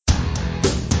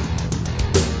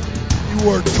You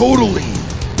are totally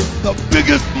the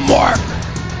biggest mark.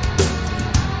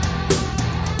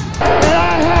 And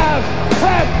I have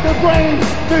half the brains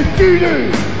that you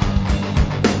do.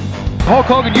 Hulk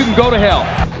Hogan, you can go to hell.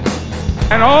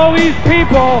 And all these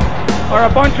people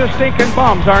are a bunch of stinking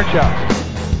bums, aren't you?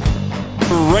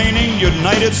 Reigning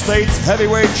United States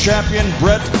heavyweight champion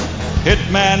Bret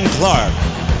Hitman Clark.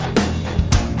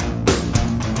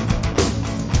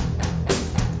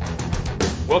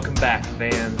 Welcome back,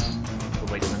 fans, to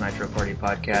the Late to the Nitro Party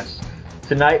podcast.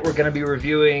 Tonight we're going to be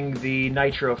reviewing the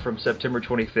Nitro from September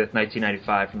 25th,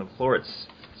 1995 from the Florence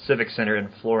Civic Center in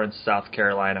Florence, South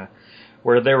Carolina,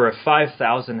 where there were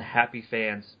 5,000 happy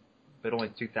fans, but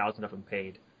only 2,000 of them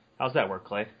paid. How's that work,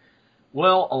 Clay?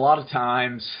 Well, a lot of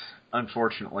times,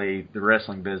 unfortunately, the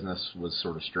wrestling business was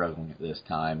sort of struggling at this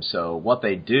time. So what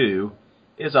they do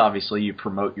is obviously you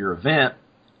promote your event,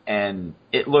 and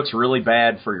it looks really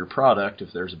bad for your product if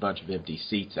there's a bunch of empty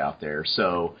seats out there.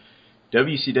 So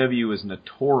WCW is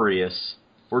notorious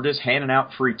for just handing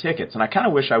out free tickets, and I kind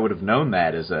of wish I would have known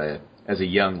that as a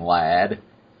young lad.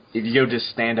 If you go just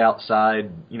stand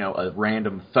outside, a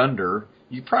random Thunder,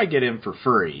 you probably get in for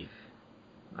free.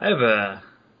 I have a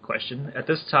question. At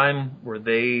this time, were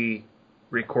they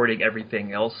recording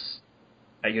everything else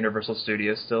at Universal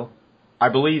Studios still? I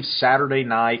believe Saturday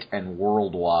Night and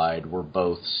Worldwide were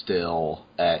both still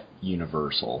at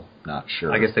Universal. Not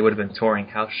sure. I guess they would have been touring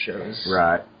house shows.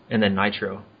 Right. And then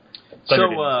Nitro.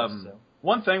 So,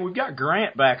 one thing, we've got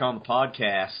Grant back on the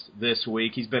podcast this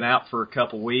week. He's been out for a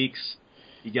couple weeks.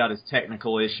 He got his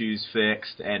technical issues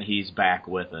fixed, and he's back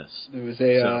with us. There was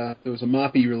a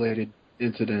Moppy-related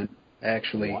incident,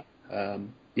 actually. What?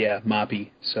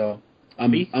 Moppy. So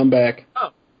I'm back.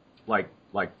 Oh,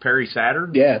 like Perry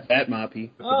Saturn? Yeah, that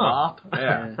Moppy. The mop?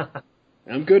 Yeah.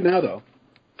 I'm good now, though.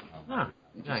 Oh,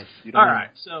 nice. All right,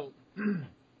 so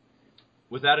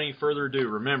without any further ado,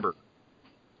 remember,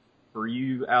 for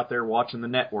you out there watching the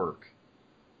network,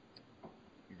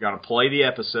 you're going to play the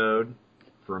episode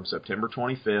from September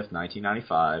 25th,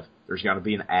 1995. There's going to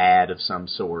be an ad of some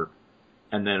sort,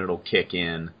 and then it'll kick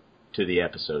in to the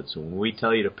episode. So when we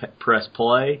tell you to press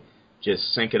play,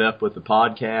 just sync it up with the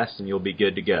podcast, and you'll be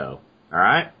good to go. All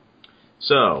right?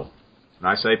 So when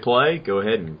I say play, go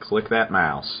ahead and click that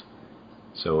mouse.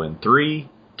 So in 3,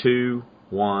 2,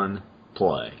 1,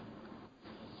 play.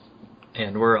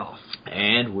 And we're off.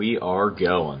 And we are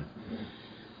going.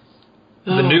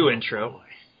 The new intro.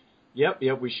 Yep,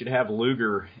 we should have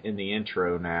Luger in the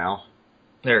intro now.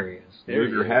 There he is.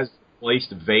 Luger has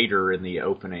placed Vader in the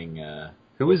opening.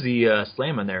 Who was he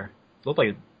slamming there?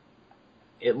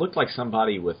 It looked like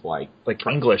somebody with like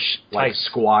English, like type.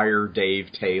 Squire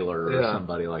Dave Taylor or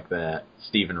somebody like that.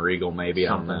 Steven Regal, maybe.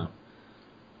 Something. I don't know.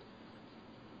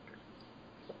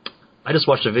 I just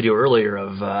watched a video earlier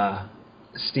of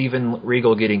Steven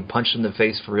Regal getting punched in the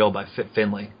face for real by Fit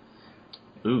Finlay.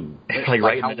 Ooh,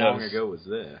 right in how the long nose. ago was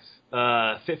this?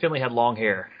 Fit Finlay had long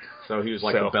hair. So he was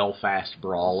like a Belfast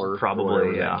brawler, probably.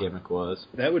 Whatever Yeah. that gimmick was.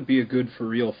 That would be a good for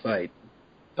real fight.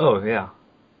 Oh yeah.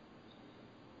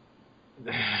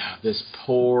 This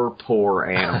poor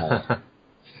animal.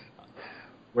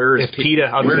 Where's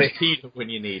PETA when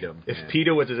you need him? If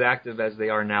PETA was as active as they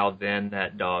are now, then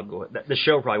that dog, the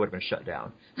show probably would have been shut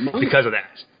down because of that.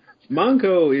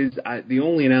 Mongo is the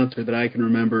only announcer that I can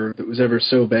remember that was ever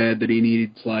so bad that he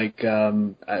needs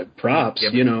props.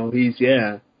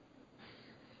 Yep.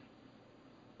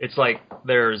 It's like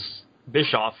there's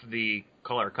Bischoff, the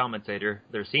color commentator.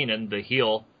 There's Heenan, the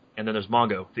heel, and then there's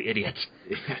Mongo, the idiot.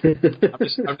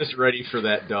 I'm just ready for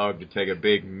that dog to take a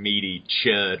big meaty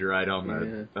chud right on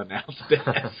the announce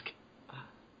desk.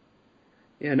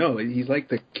 Yeah, no, he's like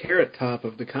the carrot top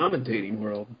of the commentating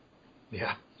world.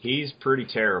 Yeah. He's pretty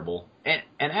terrible. And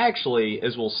actually,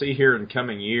 as we'll see here in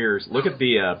coming years, look at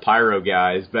the Pyro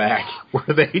guys back.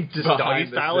 Were they just doggy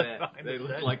style? They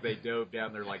look like they dove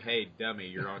down there like, hey, dummy,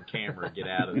 you're on camera, get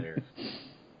out of there.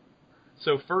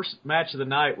 So first match of the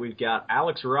night, we've got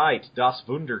Alex Wright, Das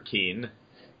Wunderkind,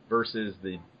 versus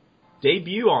the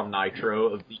debut on Nitro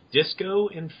of the Disco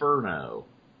Inferno.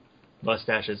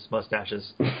 Mustaches.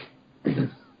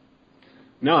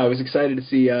 No, I was excited to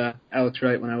see Alex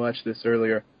Wright when I watched this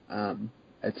earlier.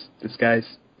 This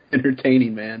guy's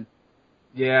entertaining, man.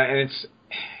 Yeah, and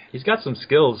he's got some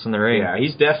skills in the ring. Yeah,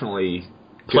 he's definitely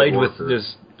played with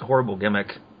this horrible gimmick,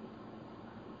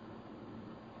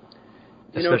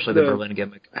 especially the Berlin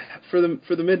gimmick. For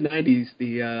the mid '90s,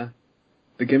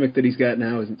 the gimmick that he's got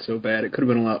now isn't so bad. It could have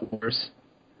been a lot worse.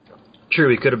 True,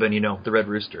 he could have been, the Red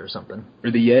Rooster or something,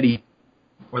 or the Yeti.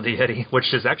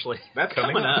 Which is actually that's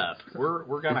coming up.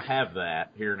 We're gonna have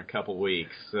that here in a couple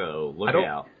weeks, so look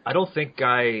out. I don't think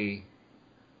I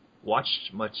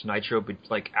watched much Nitro, but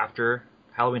like after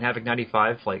Halloween Havoc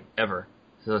 95, like ever.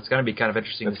 So it's going to be kind of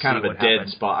interesting to see what happens. It's kind of a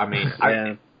dead spot. I mean,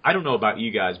 Yeah. I don't know about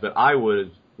you guys, but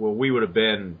we would have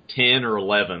been 10 or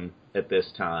 11 at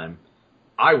this time.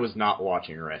 I was not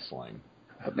watching wrestling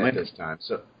at this time.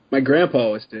 So my grandpa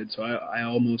always did, so I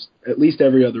almost, at least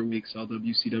every other week, saw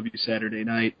WCW Saturday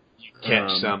night. you catch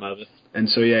some of it. And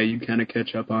so, yeah, you kind of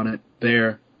catch up on it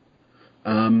there.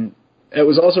 It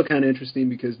was also kind of interesting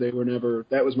because that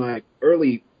was my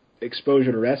early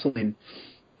exposure to wrestling,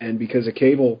 and because of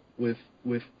cable with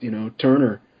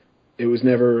Turner, I was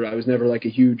never like a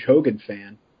huge Hogan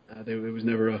fan. It was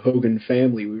never a Hogan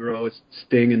family. We were always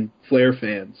Sting and Flair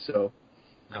fans. So.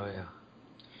 Oh yeah.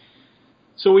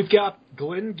 So we've got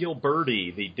Glenn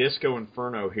Gilberti, the Disco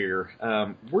Inferno here.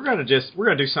 We're gonna do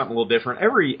something a little different.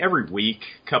 Every week,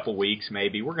 couple weeks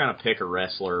maybe, we're gonna pick a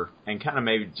wrestler and kind of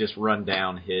maybe just run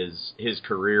down his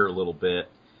career a little bit.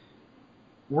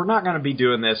 We're not going to be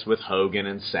doing this with Hogan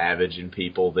and Savage and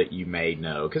people that you may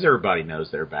know, because everybody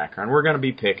knows their background. We're going to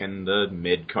be picking the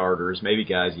mid-carders, maybe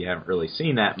guys you haven't really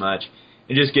seen that much,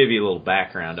 and just give you a little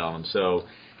background on them. So,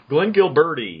 Glenn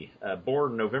Gilberti,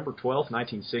 born November 12th,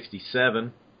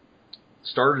 1967,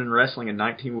 started in wrestling in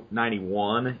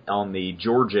 1991 on the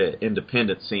Georgia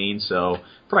independent scene, so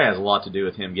probably has a lot to do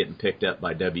with him getting picked up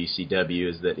by WCW,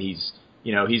 is that he's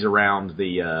around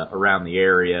the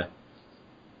area.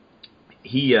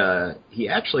 He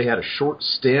actually had a short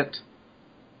stint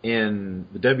in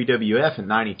the WWF in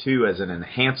 '92 as an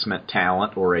enhancement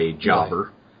talent or a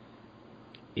jobber.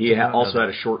 He also had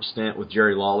a short stint with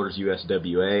Jerry Lawler's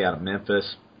USWA out of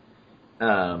Memphis.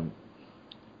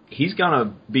 He's going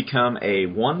to become a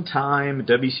one-time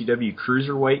WCW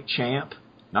Cruiserweight champ.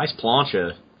 Nice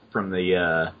plancha from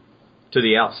the to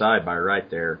the outside by right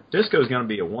there. Disco's going to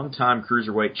be a one-time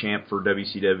Cruiserweight champ for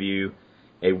WCW,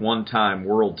 a one-time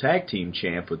World Tag Team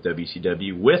champ with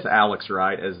WCW, with Alex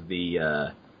Wright as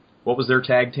the, what was their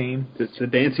tag team? It's the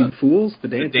Dancing Fools? The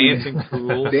Dancing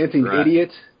Fools. Dancing right.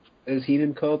 Idiots, as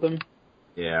Heenan called them.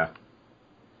 Yeah.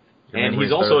 And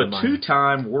he's also a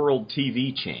two-time World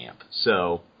TV champ.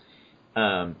 So,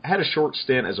 had a short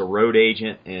stint as a road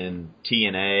agent in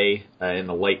TNA in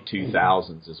the late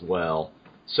 2000s as well.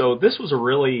 So this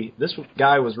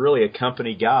guy was really a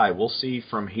company guy. We'll see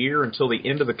from here until the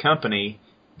end of the company,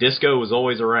 Disco was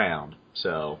always around.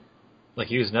 So, like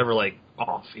he was never like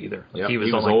off either. Like, yep, he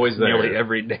was always there. Nearly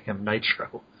every damn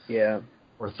Nitro. Yeah.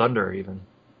 Or Thunder even.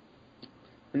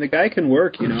 And the guy can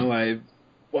work. I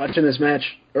watching this match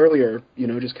earlier.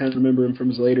 Just kind of remember him from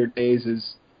his later days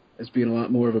as being a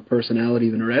lot more of a personality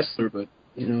than a wrestler. But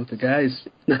the guy's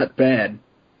not bad.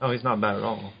 Oh, he's not bad at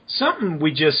all. Something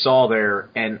we just saw there,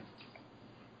 and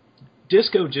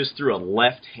Disco just threw a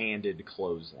left-handed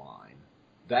clothesline.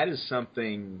 That is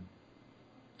something,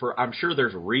 I'm sure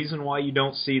there's a reason why you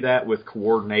don't see that with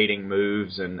coordinating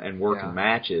moves and working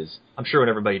matches. I'm sure when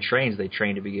everybody trains, they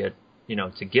train to get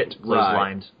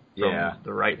clotheslined from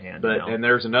the right hand. But and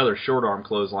there's another short arm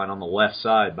clothesline on the left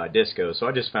side by Disco, so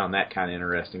I just found that kind of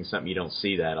interesting, something you don't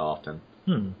see that often.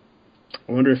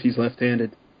 I wonder if he's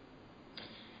left-handed.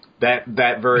 That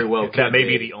very well could that may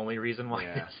be the only reason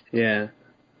why. Yeah.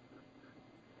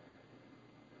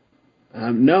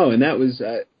 No, and that was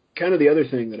kind of the other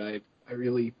thing that I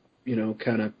really,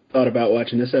 kind of thought about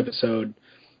watching this episode.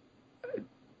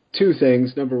 Two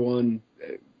things. Number one,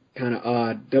 kind of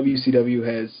odd. WCW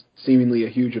has seemingly a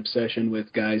huge obsession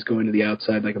with guys going to the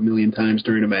outside like a million times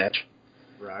during a match.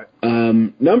 Right.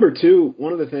 Number two,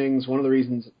 one of the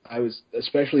reasons I was,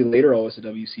 especially later, always a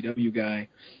WCW guy,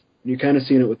 and you're kind of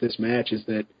seeing it with this match, is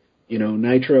that,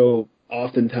 Nitro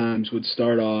oftentimes would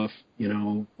start off,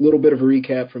 a little bit of a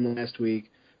recap from last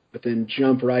week, but then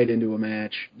jump right into a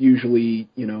match, usually,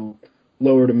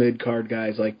 lower to mid-card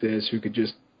guys like this who could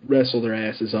just wrestle their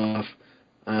asses off.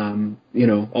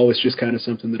 Always just kind of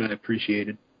something that I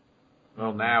appreciated.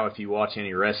 Well, now if you watch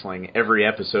any wrestling, every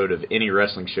episode of any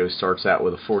wrestling show starts out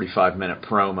with a 45-minute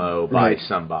promo by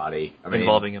somebody.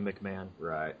 Involving a McMahon.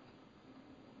 Right.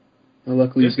 Well,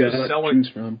 luckily he's got a lot to choose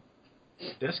from.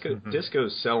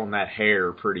 Disco's selling that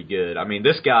hair pretty good.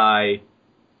 This guy,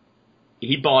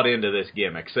 he bought into this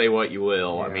gimmick. Say what you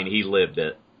will. Yeah. He lived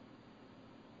it.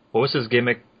 What was his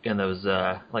gimmick in those,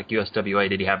 like USWA?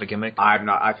 Did he have a gimmick?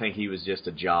 I think he was just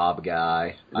a job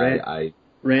guy.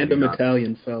 Random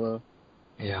Italian fellow.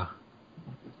 Yeah.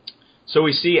 So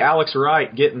we see Alex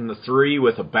Wright getting the 3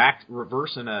 with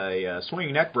reversing a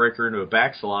swinging neck breaker into a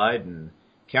backslide and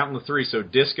counting the 3. So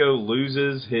Disco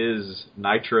loses his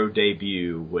Nitro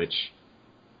debut, which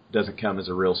doesn't come as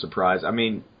a real surprise.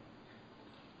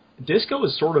 Disco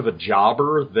is sort of a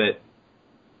jobber that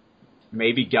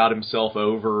maybe got himself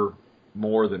over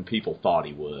more than people thought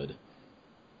he would.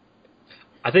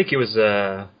 I think it was,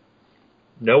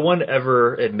 no one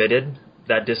ever admitted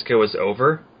that Disco was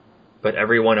over, but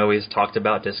everyone always talked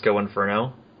about Disco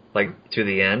Inferno, like, to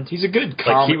the end. He's a good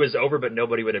Like, he was over, but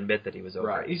nobody would admit that he was over.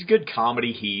 Right. He's a good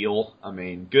comedy heel. I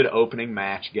mean, good opening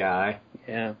match guy.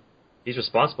 Yeah. He's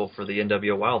responsible for the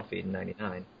NWO Wild feud in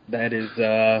 99. That is,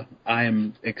 I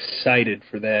am excited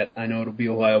for that. I know it'll be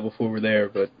a while before we're there,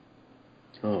 but,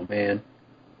 oh, man.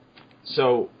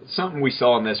 So, something we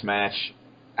saw in this match,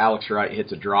 Alex Wright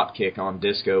hits a drop kick on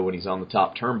Disco when he's on the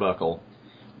top turnbuckle.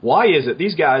 Why is it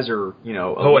these guys are, you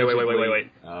know... Oh, wait.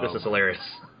 Oh, This is hilarious.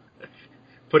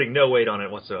 Putting no weight on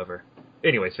it whatsoever.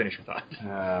 Anyways, finish your thought.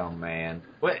 Oh, man.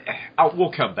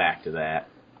 We'll come back to that.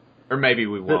 Or maybe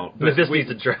we won't. But this needs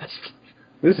addressed.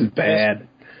 This is bad.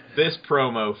 This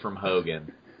promo from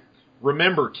Hogan.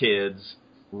 Remember, kids,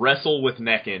 wrestle with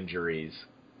neck injuries.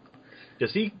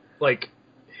 Does he, like,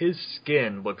 his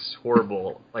skin looks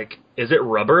horrible. Like, is it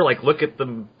rubber? Like, look at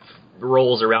the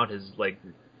rolls around his, like,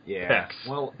 pecs.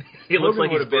 Well, he looks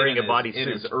Hogan like he's wearing a bodysuit. in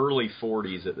his early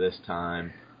 40s at this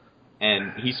time,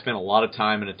 and he spent a lot of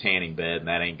time in a tanning bed, and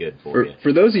that ain't good for you.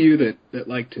 For those of you that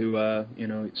like to,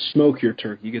 smoke your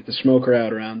turkey, you get the smoker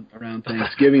out around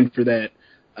Thanksgiving for that.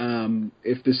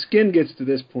 If the skin gets to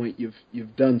this point,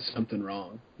 you've done something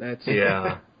wrong. That's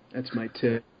my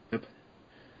tip.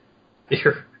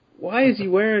 Why is he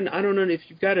wearing? I don't know if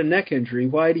you've got a neck injury.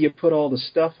 Why do you put all the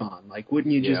stuff on? Like,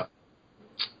 wouldn't you just?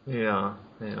 Yeah.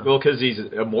 Well, because he's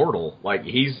immortal. Like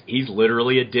he's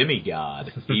literally a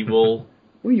demigod. He will.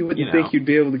 Well, you wouldn't think you'd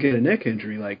be able to get a neck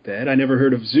injury like that. I never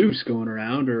heard of Zeus going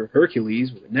around or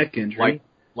Hercules with a neck injury.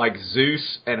 Like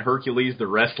Zeus and Hercules, the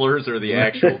wrestlers, or the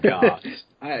actual gods.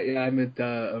 I meant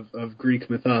of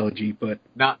Greek mythology, but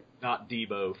not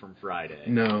Debo from Friday.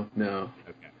 No.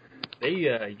 Okay.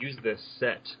 They use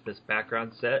this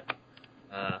background set,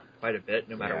 quite a bit,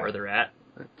 no matter where they're at.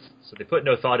 So they put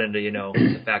no thought into,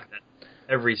 the fact that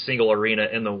every single arena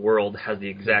in the world has the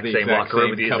exact same locker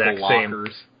room with the exact same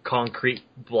concrete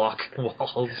block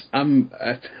walls.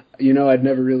 I'd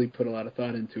never really put a lot of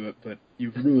thought into it, but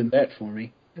you've ruined that for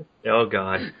me. Oh,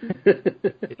 God.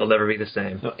 It'll never be the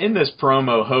same. So in this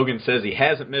promo, Hogan says he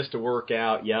hasn't missed a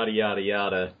workout, yada, yada,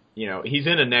 yada. He's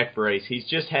in a neck brace. He's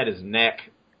just had his neck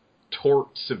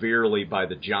torqued severely by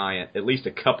the Giant at least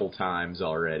a couple times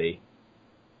already.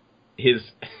 His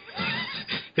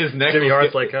necklace. Jimmy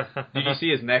Hart's did you see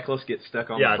his necklace get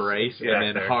stuck on the brace?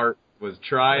 And then Hart was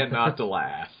trying not to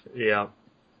laugh. Yeah.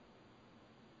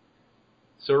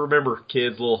 So remember,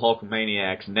 kids, little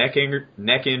Hulkamaniacs,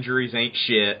 neck injuries ain't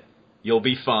shit. You'll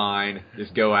be fine.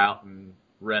 Just go out and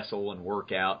wrestle and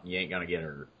work out, and you ain't gonna get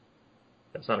hurt.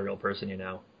 That's not a real person,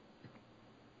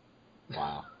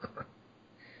 Wow.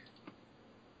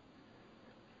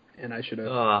 And I should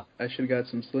have got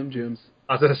some Slim Jims.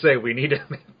 I was going to say, we need to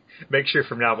make sure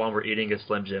from now on we're eating a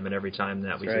Slim Jim, and every time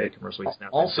that we see a commercial, we snap.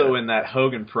 Also in that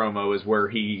Hogan promo is where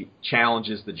he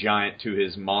challenges the Giant to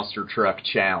his monster truck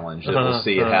challenge that we'll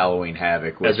see at Halloween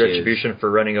Havoc. As retribution for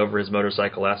running over his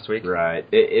motorcycle last week. Right.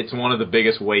 It's one of the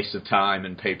biggest wastes of time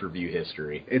in pay-per-view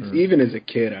history. It's even as a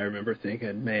kid, I remember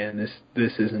thinking, man,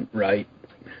 this isn't right.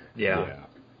 Yeah.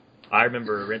 I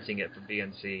remember renting it from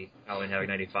BNC, Halloween Havoc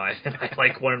 95, and I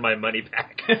wanted my money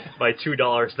back by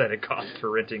 $2 that it cost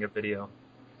for renting a video.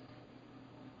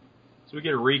 So we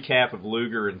get a recap of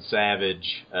Luger and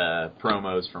Savage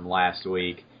promos from last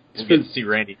week. We'll get to see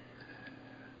Randy.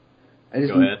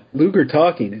 Go ahead. Luger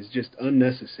talking is just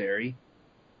unnecessary,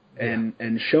 and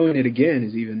showing it again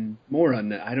is even more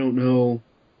unnecessary. I don't know.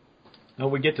 No,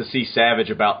 we get to see Savage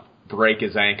about break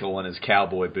his ankle in his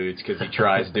cowboy boots because he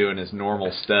tries doing his normal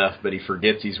stuff, but he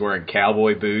forgets he's wearing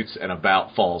cowboy boots and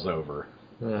about falls over.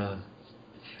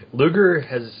 Luger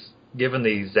has given the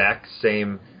exact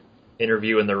same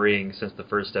interview in the ring since the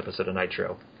first episode of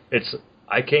Nitro. It's,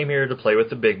 I came here to play with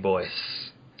the big boys.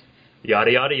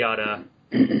 Yada, yada, yada.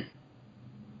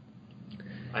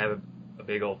 I have a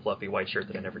big old fluffy white shirt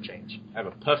that I never change. I have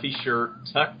a puffy shirt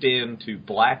tucked into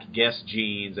black Guess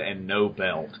jeans and no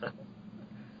belt.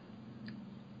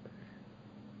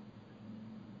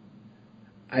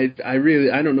 I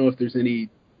don't know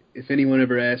if anyone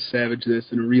ever asked Savage this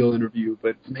in a real interview,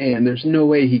 but man, there's no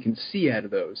way he can see out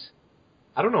of those.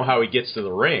 I don't know how he gets to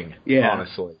the ring,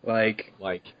 honestly. Like,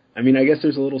 I mean, I guess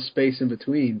there's a little space in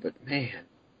between, but man.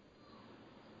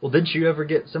 Well, didn't you ever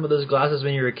get some of those glasses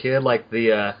when you were a kid? Like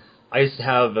I used to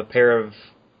have a pair of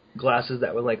glasses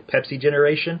that were like Pepsi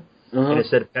Generation, and it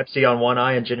said Pepsi on one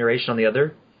eye and Generation on the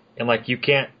other, and you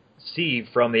can't see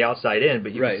from the outside in,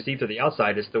 but you can see through the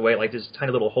outside. It's the way, there's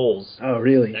tiny little holes. Oh,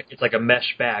 really? It's like a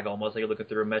mesh bag, almost like you're looking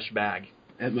through a mesh bag.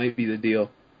 That might be the deal.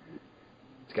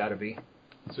 It's got to be.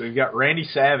 So we've got Randy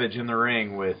Savage in the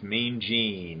ring with Mean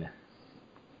Gene.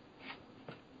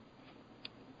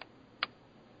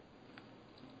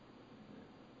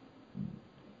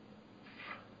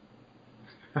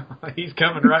 He's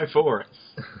coming right for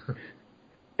us.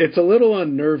 It's a little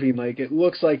unnerving. Like, it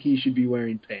looks like he should be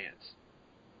wearing pants.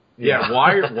 Yeah,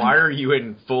 why are you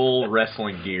in full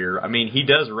wrestling gear? I mean, he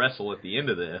does wrestle at the end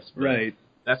of this. But Right.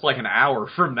 That's like an hour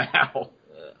from now.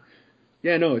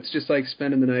 Yeah, no, it's just like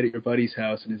spending the night at your buddy's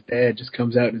house and his dad just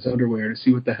comes out in his underwear to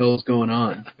see what the hell's going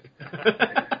on.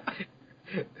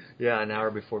 Yeah, an hour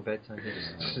before bedtime.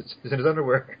 He's in his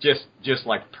underwear. Just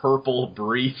like purple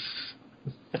briefs.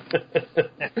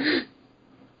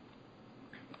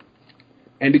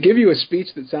 And to give you a speech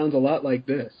that sounds a lot like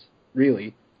this,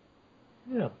 really.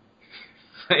 Yeah.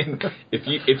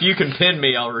 If you can pin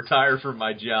me, I'll retire from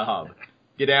my job.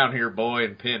 Get down here, boy,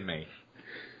 and pin me.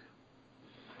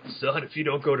 Son, if you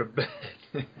don't go to bed.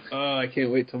 Oh, I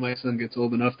can't wait till my son gets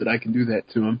old enough that I can do that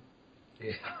to him.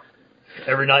 Yeah.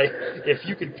 Every night, if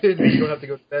you can pin me, you don't have to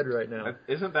go to bed right now.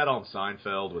 Isn't that on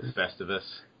Seinfeld with Festivus?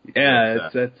 Yeah,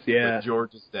 that's With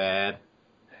George's dad.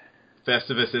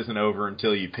 Festivus isn't over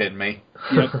until you pin me.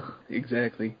 Yep,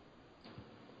 exactly.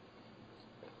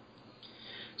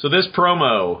 So this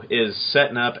promo is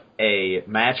setting up a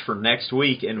match for next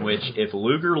week in which if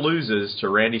Luger loses to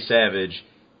Randy Savage,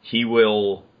 he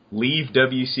will leave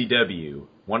WCW.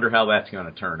 Wonder how that's going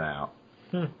to turn out.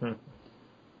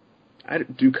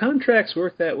 Do contracts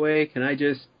work that way? Can I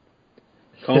just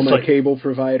call my cable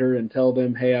provider and tell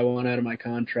them, hey, I want out of my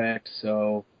contract,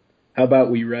 so how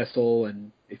about we wrestle,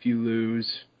 and if you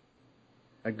lose,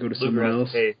 I can go to someone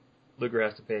else? Luger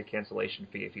has to pay a cancellation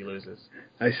fee if he loses.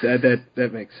 I said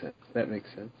that makes sense. That makes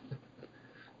sense.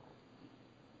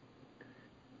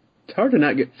 It's hard to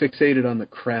not get fixated on the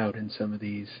crowd in some of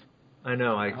these. I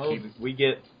know. We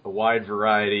get a wide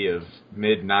variety of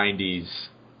mid-'90s.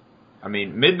 I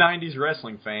mean, mid-'90s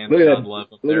wrestling fans. Look at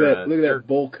that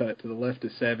bowl cut to the left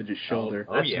of Savage's shoulder.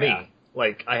 That's me.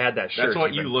 Like, I had that shirt. That's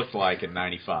what you looked like in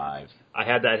 '95. I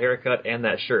had that haircut and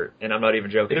that shirt, and I'm not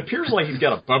even joking. It appears like he's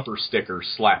got a bumper sticker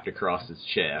slapped across his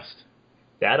chest.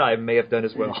 That I may have done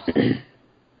as well.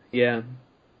 Yeah.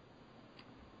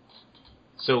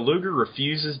 So Luger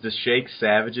refuses to shake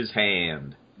Savage's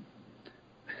hand.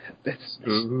 That's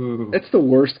the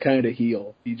worst kind of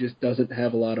heel. He just doesn't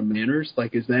have a lot of manners.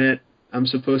 Like, is that I'm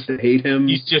supposed to hate him?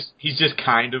 He's just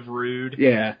kind of rude.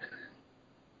 Yeah.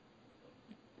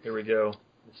 Here we go.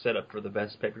 The setup for the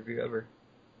best pay-per-view ever.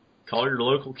 Call your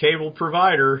local cable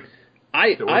provider.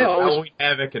 I always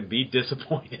Havoc and be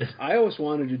disappointed. I always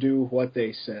wanted to do what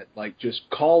they said, like just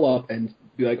call up and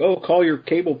be like, "Oh, call your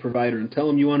cable provider and tell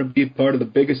them you want to be part of the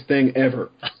biggest thing ever."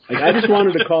 Like, I just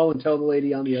wanted to call and tell the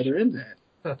lady on the other end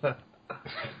that.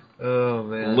 Oh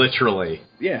man! Literally.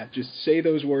 Yeah, just say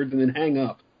those words and then hang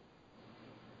up.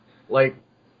 Like,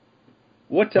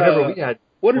 what did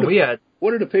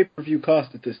a pay-per-view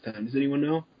cost at this time? Does anyone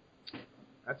know?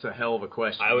 That's a hell of a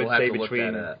question. I would say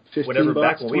between whatever $15,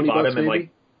 back when we bought them and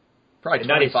like probably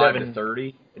 25 to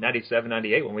 30. In 97,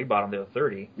 98 when we bought them, they were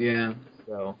 30. Yeah.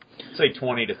 So say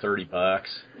 $20 to $30.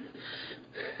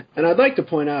 And I'd like to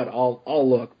point out, I'll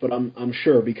look, but I'm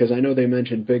sure because I know they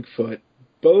mentioned Bigfoot.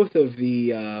 Both of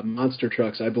the monster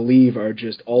trucks, I believe, are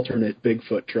just alternate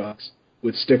Bigfoot trucks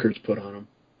with stickers put on them.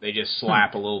 They just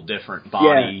slap a little different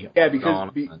body. Yeah,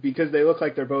 because they look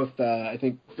like they're both. I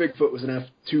think Bigfoot was an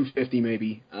F-250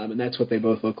 maybe, and that's what they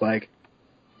both look like.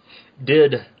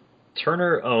 Did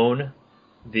Turner own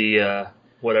the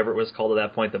whatever it was called at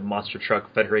that point, the Monster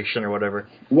Truck Federation or whatever?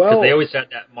 Well, they always had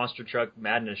that Monster Truck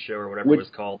Madness show or whatever it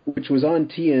was called, which was on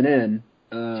TNN.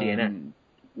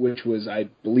 Which was, I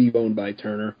believe, owned by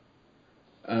Turner.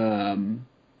 And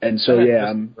so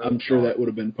I'm sure that would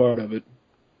have been part of it.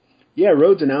 Yeah,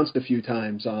 Rhodes announced a few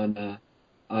times on that.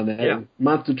 Yeah.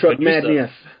 Monster Truck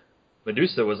Madness.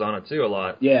 Medusa was on it too a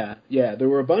lot. Yeah. There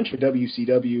were a bunch of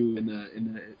WCW in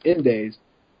the end days.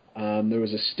 There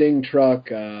was a Sting truck,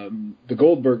 the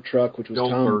Goldberg truck, which was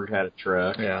Goldberg had a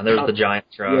truck. Yeah, and there was the Giant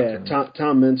truck. Yeah,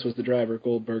 Tom Mintz was the driver.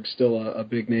 Goldberg's still a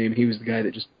big name. He was the guy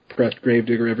that just pressed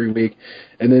Gravedigger every week.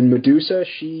 And then Medusa,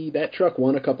 that truck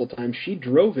won a couple times. She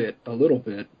drove it a little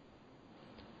bit.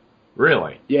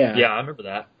 Really? Yeah. Yeah, I remember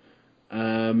that.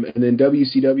 And then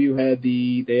WCW had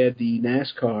the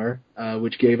NASCAR,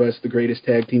 which gave us the greatest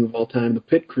tag team of all time, the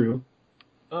Pit Crew.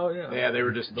 Oh yeah. Yeah, they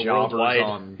were just the jobbers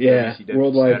on WCW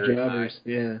worldwide Saturday jobbers.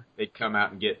 Night. Yeah. They'd come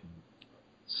out and get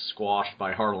squashed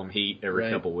by Harlem Heat every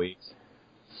couple weeks.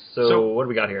 So what do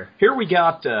we got here? Here we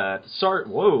got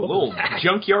little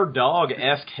junkyard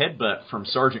dog-esque headbutt from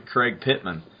Sergeant Craig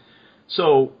Pittman.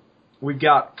 So we've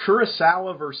got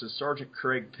Kurosawa versus Sergeant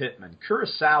Craig Pittman.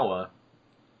 Kurosawa,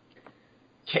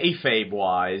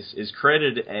 kayfabe-wise, is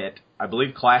credited at, I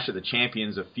believe, Clash of the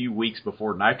Champions a few weeks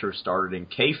before Nitro started in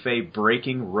kayfabe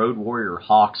breaking Road Warrior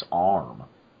Hawk's arm.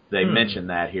 They mentioned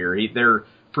that here. They're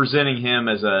presenting him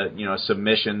as a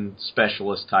submission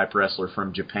specialist type wrestler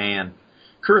from Japan.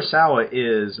 Kurosawa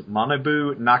is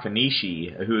Manabu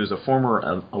Nakanishi, who is a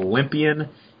former Olympian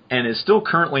and is still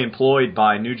currently employed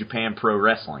by New Japan Pro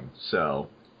Wrestling. So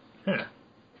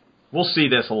we'll see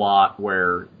this a lot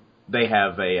where they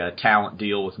have a talent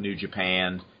deal with New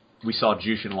Japan. We saw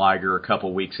Jushin Liger a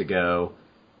couple weeks ago.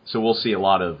 So we'll see a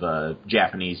lot of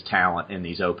Japanese talent in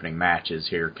these opening matches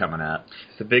here coming up.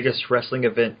 The biggest wrestling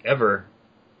event ever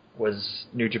was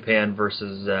New Japan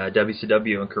versus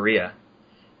WCW in Korea.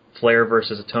 Flair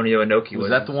versus Antonio Inoki. Was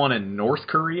that the one in North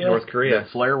Korea? North Korea. That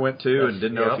Flair went to and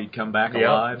didn't know if he'd come back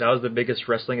alive? That was the biggest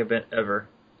wrestling event ever,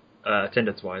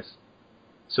 attendance-wise.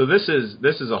 So this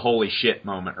is a holy shit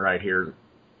moment right here.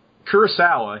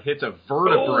 Kurosawa hits a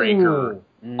vertebraker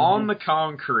on the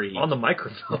concrete. On the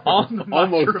microphone. On the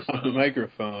microphone. Almost on the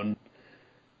microphone.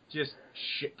 Just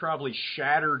probably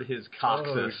shattered his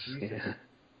coccyx. Yeah.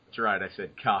 That's right, I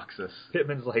said coccyx.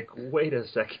 Pittman's like, wait a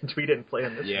second, we didn't play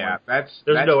on this one. Yeah,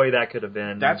 There's no way that could have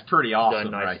been. That's pretty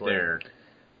awesome done right there.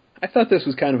 I thought this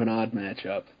was kind of an odd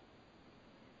matchup.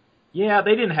 Yeah,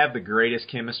 they didn't have the greatest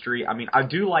chemistry. I mean, I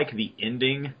do like the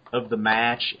ending of the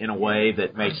match in a way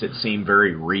that makes it seem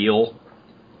very real.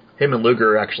 Him and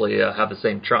Luger actually have the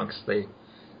same trunks.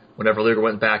 Whenever Luger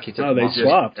went back, he took them off.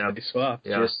 Swapped. Yeah. They swapped.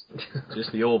 Yeah.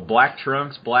 Just the old black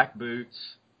trunks, black boots.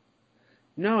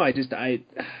 No, I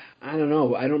don't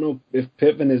know. I don't know if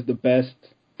Pittman is the best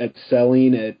at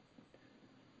selling it.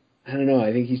 I don't know.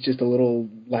 I think he's just a little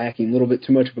lacking, a little bit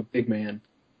too much of a big man.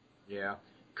 Yeah.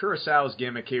 Kurosawa's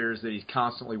gimmick here is that he's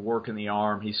constantly working the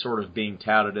arm. He's sort of being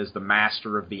touted as the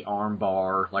master of the arm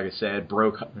bar. Like I said,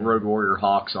 broke Road Warrior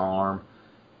Hawk's arm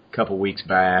a couple weeks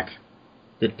back.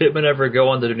 Did Pittman ever go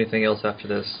on to do anything else after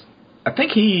this? I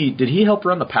think did he help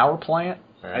run the power plant?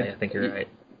 I think you're right.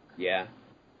 Yeah,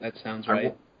 that sounds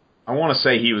right. I want to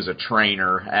say he was a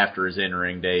trainer after his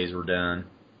in-ring days were done.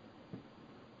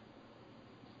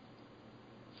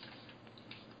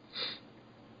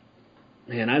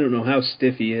 Man, I don't know how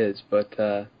stiff he is, but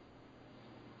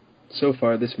so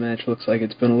far this match looks like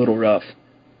it's been a little rough.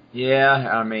 Yeah,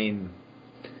 I mean,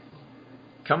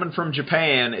 coming from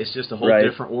Japan, it's just a whole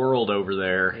different world over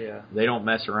there. Yeah. They don't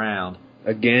mess around.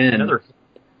 Again.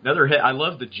 Another hit. I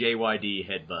love the JYD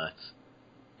headbutts.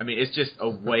 I mean, it's just a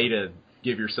way to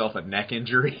give yourself a neck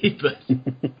injury. But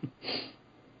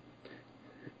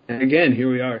and again, here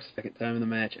we are, second time in the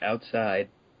match, outside.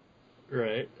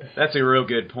 Right. That's a real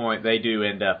good point. They do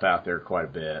end up out there quite a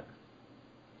bit.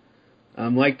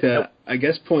 Like to, I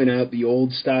guess, point out the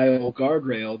old style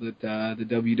guardrail that the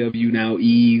WW now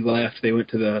E left. They went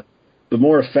to the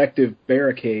more effective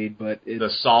barricade, but it's the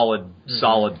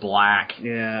solid black.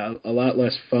 Yeah, a lot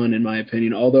less fun in my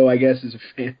opinion. Although I guess as a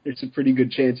fan, there's a pretty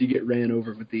good chance you get ran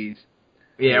over with these.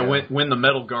 Yeah, when the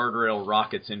metal guardrail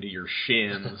rockets into your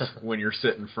shins when you're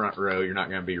sitting front row, you're not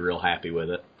going to be real happy with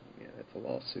it. Yeah, that's a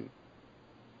lawsuit.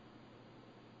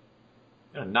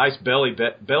 A nice belly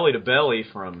to belly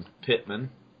from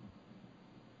Pittman.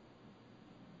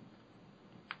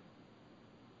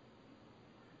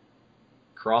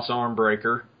 Cross arm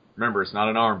breaker. Remember, it's not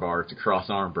an arm bar, it's a cross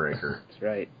arm breaker. That's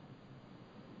right.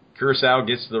 Kurosawa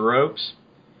gets to the ropes.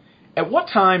 At what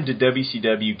time did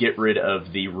WCW get rid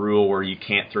of the rule where you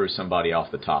can't throw somebody off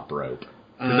the top rope?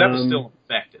 Because that was still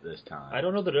in effect at this time. I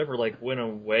don't know that it ever went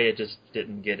away. It just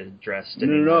didn't get addressed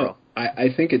anymore. No.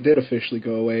 I think it did officially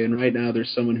go away, and right now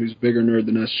there's someone who's a bigger nerd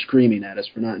than us screaming at us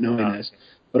for not knowing this.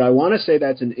 But I want to say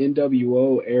that's an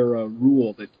NWO era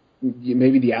rule that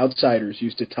maybe the outsiders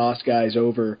used to toss guys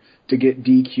over to get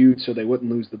DQ'd so they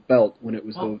wouldn't lose the belt when it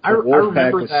was the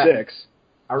Wolfpack was 6.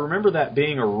 I remember that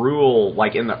being a rule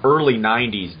like in the early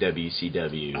 90s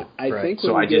WCW. I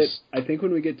think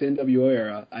when we get to NWO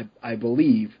era, I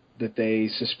believe that they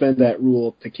suspend that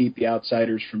rule to keep the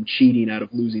outsiders from cheating out of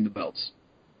losing the belts.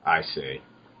 I see.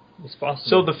 It's possible.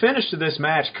 So the finish to this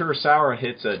match, Kurosawa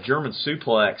hits a German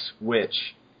suplex,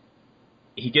 which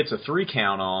he gets a 3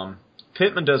 count on.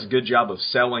 Pittman does a good job of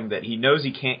selling that he knows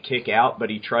he can't kick out, but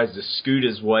he tries to scoot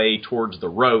his way towards the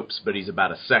ropes, but he's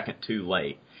about a second too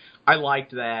late. I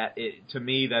liked that. To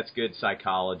me, that's good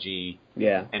psychology.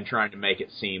 Yeah. And trying to make it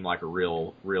seem like a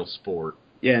real sport.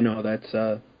 Yeah, no, that's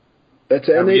get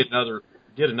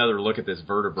another look at this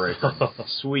vertebrae.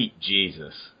 Sweet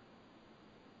Jesus.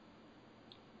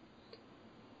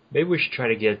 Maybe we should try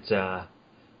to get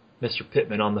Mr.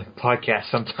 Pittman on the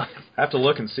podcast sometime. I have to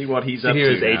look and see what he's up See to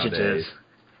who his agent nowadays. is.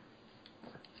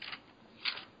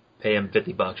 Pay him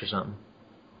 $50 or something.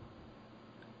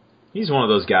 He's one of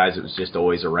those guys that was just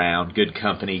always around, good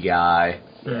company guy.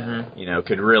 Mm-hmm. You know,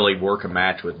 could really work a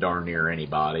match with darn near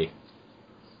anybody.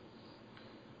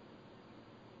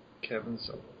 Kevin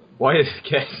Sullivan. Why is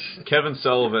Kevin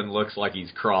Sullivan looks like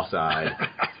he's cross-eyed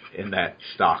in that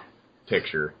stock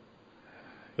picture?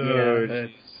 Yeah,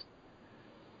 that's...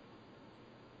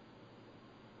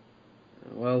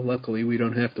 Well, luckily we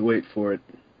don't have to wait for it.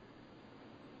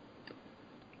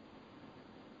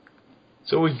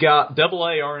 So we've got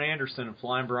AA Arn Anderson and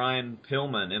Flying Brian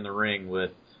Pillman in the ring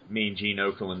with me and Gene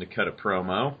Okerlund to cut a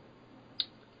promo.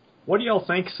 What do y'all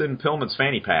think's in Pillman's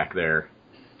fanny pack there?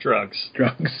 Drugs.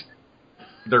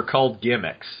 They're called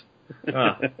gimmicks.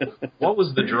 What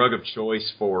was the drug of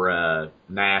choice for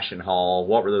Nash and Hall?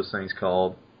 What were those things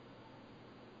called?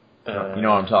 You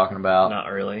know what I'm talking about? Not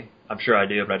really. I'm sure I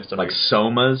do, but I just don't know. Like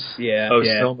Somas? Yeah. Oh,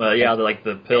 yeah. Soma. Yeah, they're like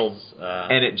the pills.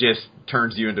 And it just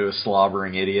turns you into a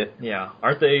slobbering idiot. Yeah.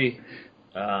 Aren't they...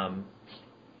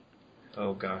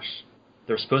 oh, gosh.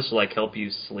 They're supposed to, like, help you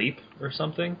sleep or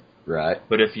something. Right.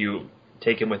 But if you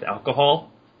take them with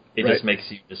alcohol, it Right. just makes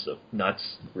you just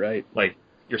nuts. Right. Like,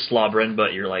 you're slobbering,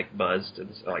 but you're, like, buzzed.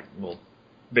 It's like, well,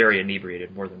 very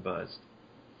inebriated, more than buzzed.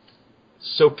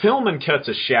 So Pillman cuts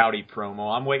a shouty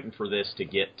promo. I'm waiting for this to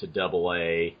get to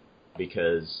AA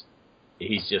because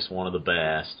he's just one of the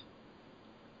best.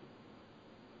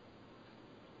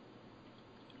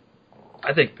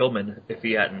 I think Pillman, if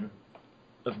he hadn't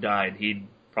have died, he'd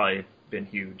probably have been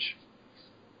huge.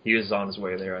 He was on his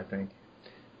way there, I think.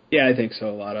 Yeah, I think so.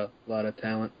 A lot of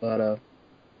talent, a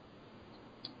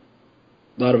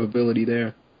lot of ability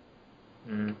there.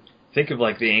 Mm. Think of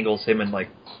like the angles him and like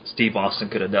Steve Austin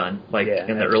could have done, like Yeah,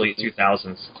 in the early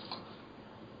 2000s.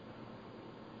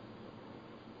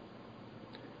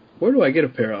 Where do I get a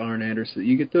pair of Arn Anderson?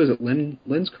 You get those at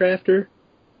LensCrafter?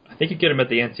 I think you get him at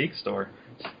the antique store.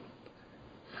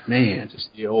 Man. Just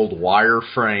the old wire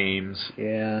frames.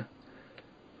 Yeah.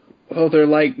 Well, they're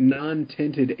like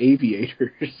non-tinted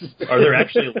aviators. Are there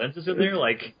actually lenses in there?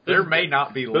 Like There may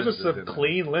not be those lenses are some in there.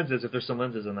 clean lenses if there's some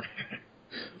lenses in there.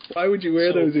 Why would you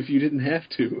wear those if you didn't have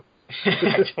to?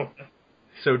 I don't know.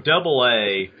 So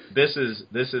AA, this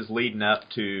is leading up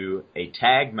to a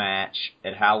tag match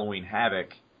at Halloween Havoc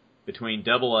between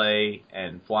AA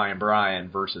and Flying Brian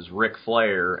versus Ric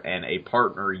Flair and a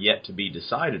partner yet to be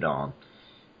decided on.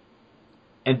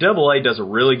 And AA does a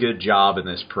really good job in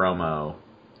this promo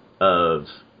of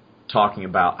talking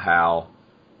about how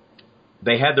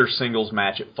they had their singles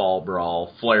match at Fall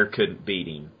Brawl. Flair couldn't beat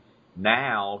him.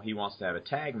 Now he wants to have a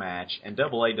tag match, and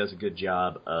AA does a good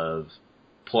job of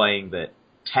playing that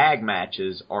tag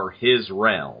matches are his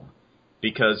realm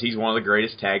because he's one of the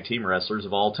greatest tag team wrestlers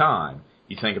of all time.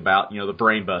 You think about, the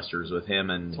Brainbusters with him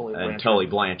and Tully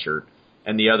Blanchard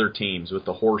and the other teams with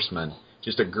the Horsemen.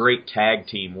 Just a great tag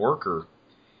team worker.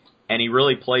 And he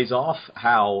really plays off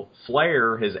how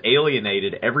Flair has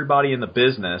alienated everybody in the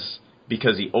business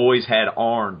because he always had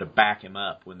Arn to back him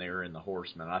up when they were in the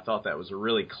Horsemen. I thought that was a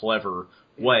really clever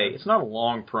way. It's not a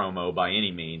long promo by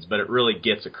any means, but it really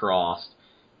gets across.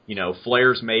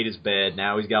 Flair's made his bed,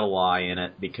 now he's got to lie in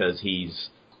it because he's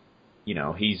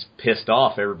pissed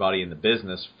off everybody in the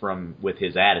business with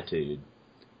his attitude.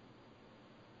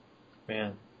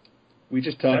 Man. We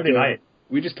just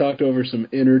talked over some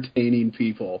entertaining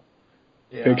people.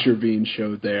 Yeah. Picture being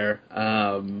showed there.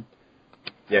 Yeah,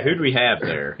 who do we have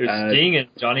there? It was Sting and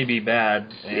Johnny B.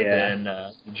 Bad, and Yeah. then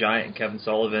the Giant and Kevin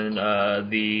Sullivan.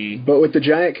 But with the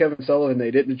Giant Kevin Sullivan,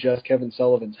 they didn't adjust Kevin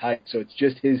Sullivan's height, so it's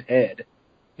just his head.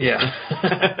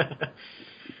 Yeah.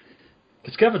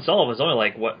 Because Kevin Sullivan's only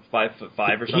like,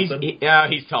 5'5" or something?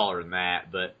 He's taller than that,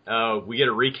 but we get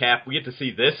a recap. We get to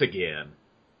see this again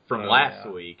from last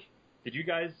week. Did you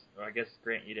guys, or I guess,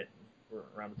 Grant, you didn't, we're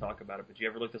around to talk about it, but did you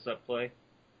ever look this up, Play?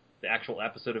 The actual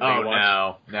episode of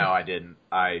Baywatch? No, I didn't.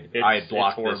 I had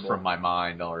blocked this from my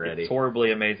mind already. It's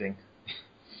horribly amazing.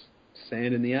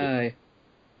 Sand in the eye.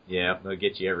 Yeah, they'll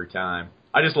get you every time.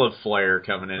 I just love Flair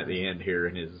coming in at the end here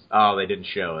and they didn't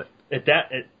show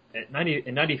it.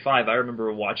 In 95, I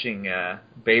remember watching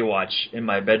Baywatch in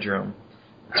my bedroom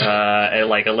at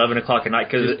like 11 o'clock at night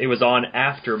because it was on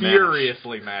after MASH.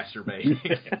 Furiously masturbating.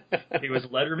 It was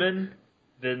Letterman,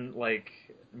 then like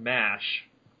MASH,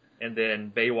 and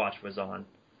then Baywatch was on,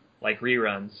 like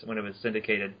reruns when it was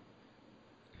syndicated.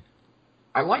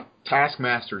 I like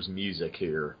Taskmaster's music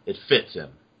here. It fits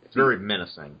him. It's very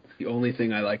menacing. The only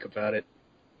thing I like about it.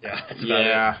 Yeah, that's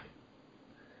about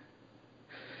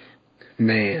it.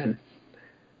 Man.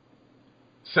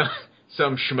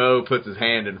 some schmo puts his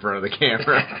hand in front of the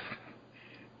camera.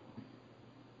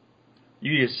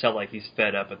 You just tell like he's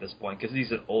fed up at this point because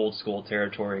he's an old school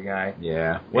territory guy.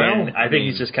 Yeah. Well, I think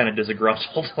he's just kind of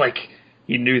disgruntled. Like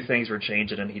he knew things were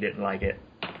changing and he didn't like it.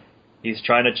 He's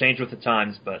trying to change with the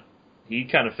times, but he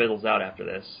kind of fiddles out after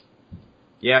this.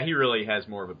 Yeah, he really has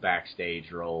more of a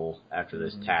backstage role after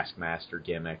this Taskmaster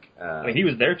gimmick. I mean, he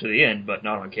was there to the end, but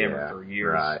not on camera for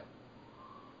years. Right.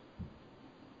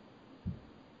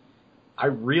 I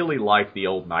really like the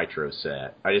old Nitro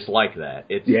set. I just like that.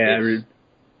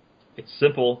 It's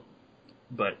simple,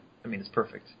 but, I mean, it's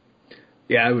perfect.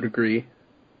 Yeah, I would agree.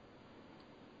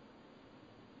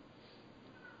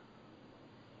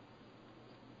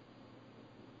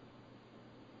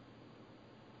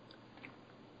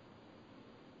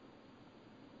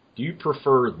 Do you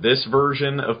prefer this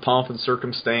version of Pomp and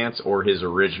Circumstance or his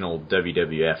original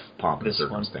WWF Pomp and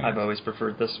Circumstance? This one. I've always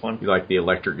preferred this one. You like the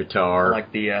electric guitar? I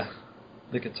like the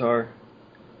guitar.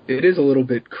 It is a little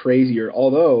bit crazier,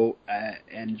 although,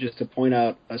 and just to point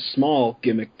out a small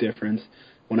gimmick difference,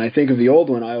 when I think of the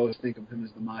old one, I always think of him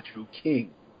as the Macho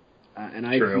King. And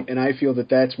I feel that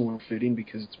that's more fitting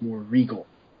because it's more regal.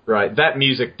 Right. That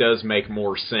music does make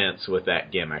more sense with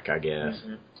that gimmick, I guess.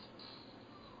 Mm-hmm.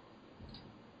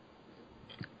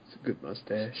 It's a good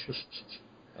mustache.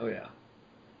 Oh, yeah.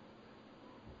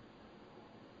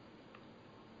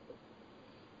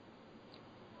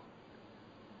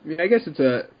 I mean, I guess it's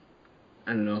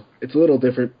I don't know, it's a little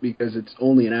different because it's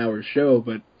only an hour show,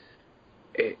 but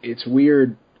it's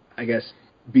weird, I guess,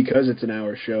 because it's an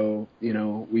hour show, you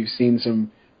know, we've seen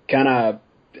some kind of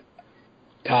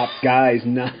top guys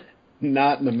not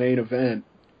in the main event.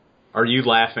 Are you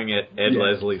laughing at Ed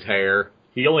Leslie's hair?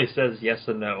 He only says yes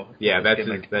and no. Yeah,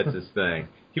 that's his thing.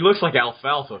 He looks like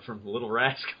Alfalfa from The Little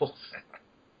Rascals.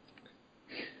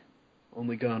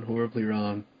 Only gone horribly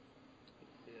wrong.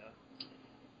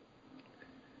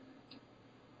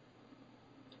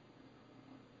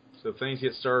 So things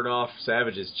get started off.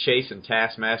 Savage is chasing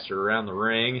Taskmaster around the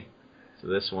ring. So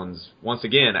this one's, once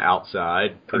again,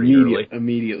 outside pretty early.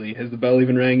 Immediately. Has the bell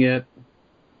even rang yet?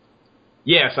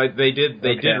 Yes, they did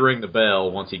ring the bell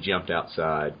once he jumped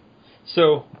outside.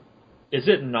 So, is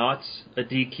it not a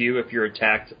DQ if you're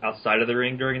attacked outside of the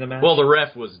ring during the match? Well, the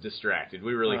ref was distracted.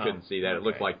 We really couldn't see that. It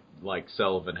looked like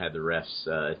Sullivan had the ref's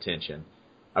attention.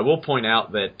 I will point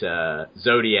out that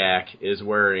Zodiac is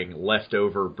wearing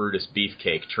leftover Brutus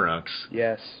Beefcake trunks.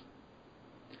 Yes.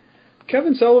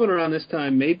 Kevin Sullivan around this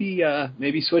time, maybe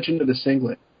switching to the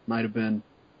singlet might have been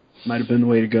the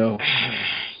way to go.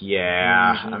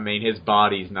 Yeah, I mean, his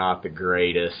body's not the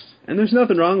greatest. And there's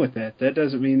nothing wrong with that. That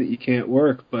doesn't mean that you can't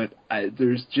work, but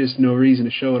there's just no reason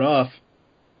to show it off.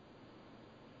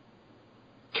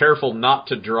 Careful not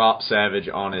to drop Savage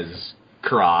on his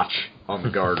crotch on the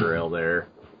guardrail there.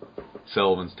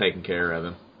 Sullivan's taking care of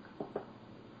him.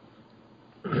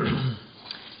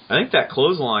 I think that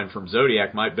clothesline from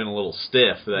Zodiac might have been a little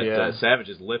stiff.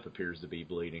 Savage's lip appears to be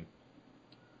bleeding.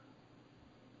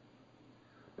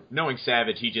 Knowing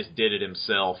Savage, he just did it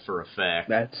himself for effect.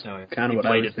 That's kind of what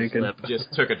I was thinking.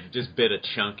 Just bit a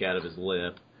chunk out of his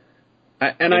lip.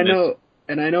 I know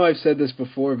I've said this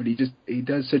before, but he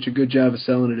does such a good job of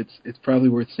selling it. It's probably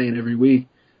worth saying every week.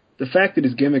 The fact that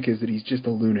his gimmick is that he's just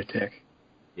a lunatic.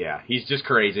 Yeah, he's just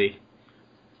crazy.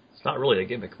 It's not really a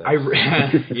gimmick, though. I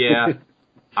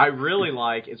really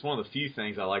like, it's one of the few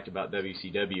things I liked about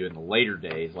WCW in the later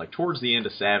days, like towards the end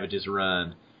of Savage's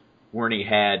run, when he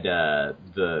had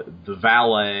the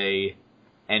valet,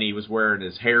 and he was wearing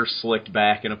his hair slicked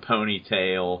back in a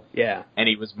ponytail. Yeah. And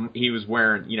he was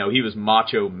wearing, he was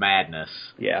Macho Madness.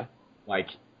 Yeah. Like,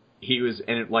 he was,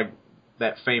 and like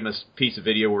that famous piece of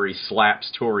video where he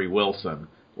slaps Tori Wilson.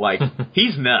 Like,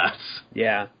 he's nuts.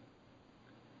 Yeah.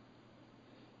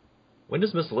 When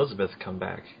does Miss Elizabeth come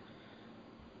back?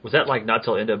 Was that like not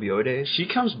till NWO days? She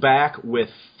comes back with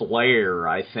Flair,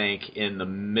 I think, in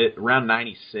the around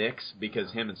 '96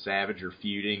 because him and Savage are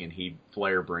feuding, and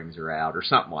Flair brings her out or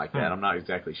something like that. I'm not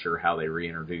exactly sure how they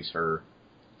reintroduce her.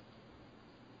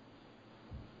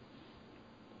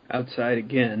 Outside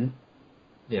again.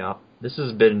 Yeah, this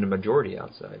has been the majority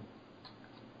outside.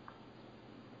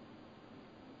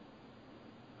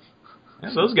 Yeah,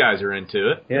 those guys are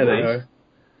into it. Yeah, they are.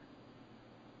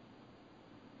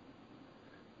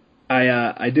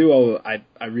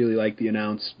 I really like the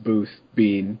announce booth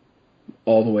being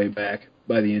all the way back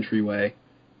by the entryway.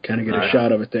 Kind of get a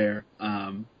shot of it there.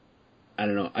 I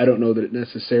don't know. I don't know that it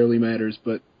necessarily matters,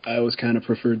 but I always kind of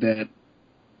preferred that.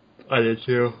 I did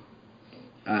too.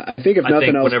 I think if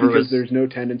nothing else, because there's no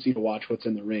tendency to watch what's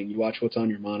in the ring. You watch what's on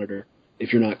your monitor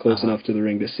if you're not close enough to the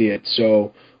ring to see it.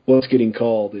 So what's getting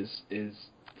called is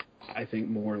I think,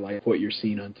 more like what you're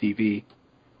seeing on TV.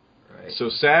 Right. So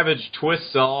Savage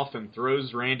twists off and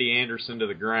throws Randy Anderson to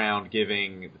the ground,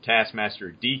 giving the Taskmaster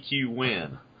a DQ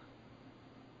win.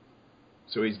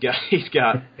 So he's got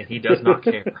and he does not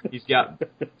care. He's got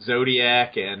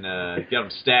Zodiac and got him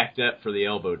stacked up for the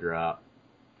elbow drop.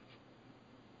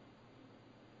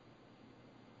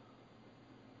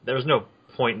 There was no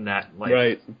point in that, like,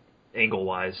 right.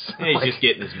 angle-wise. He's Like, just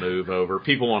getting his move over.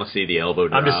 People want to see the elbow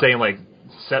drop. I'm just saying, like,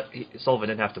 Sullivan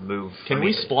didn't have to move. Can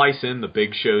we splice in the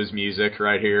Big Show's music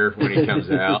right here when he comes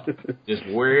out? Just,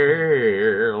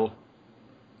 well...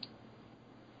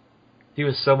 He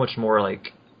was so much more,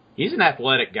 like... He's an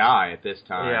athletic guy at this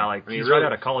time. Yeah, like, I mean, he's really, right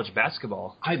out of college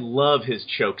basketball. I love his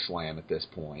choke slam at this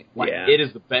point. Like, Yeah. it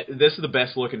is this is the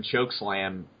best looking choke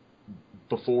slam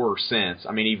before or since.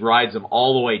 I mean, he rides them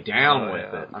all the way down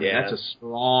with it. I mean, that's a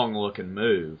strong looking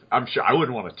move. I'm sure I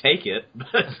wouldn't want to take it,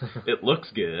 but it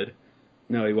looks good.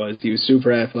 No, he was. He was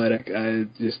super athletic. I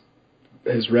just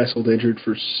has wrestled injured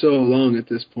for so long at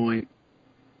this point.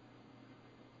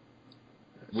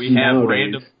 We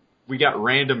got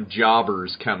random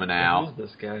jobbers coming out. Who's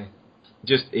this guy?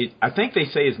 I think they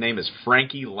say his name is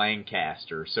Frankie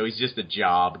Lancaster, so he's just a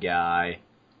job guy.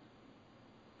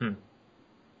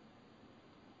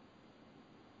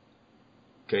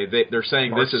 Okay, they're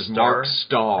saying Mark this is Starr? Mark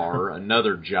Starr,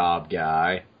 another job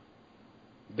guy.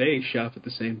 They shop at the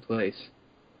same place.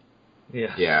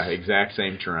 Yeah. Yeah, exact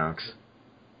same trunks.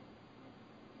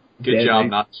 Good Dead, job right?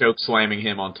 not choke slamming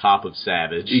him on top of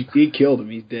Savage. He killed him.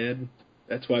 He's dead.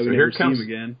 That's why we So never here see comes- him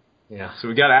again. Yeah. So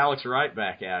we got Alex Wright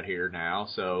back out here now,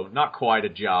 so not quite a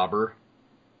jobber.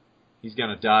 He's going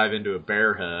to dive into a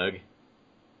bear hug.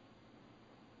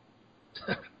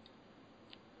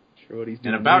 Sure what he's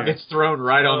doing And about there. gets thrown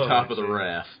right on Oh, top of the geez.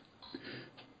 ref.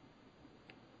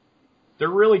 They're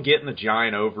really getting the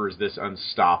Giant over as this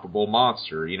unstoppable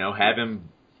monster. You know, have him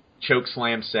choke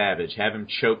slam Savage, have him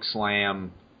choke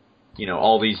slam,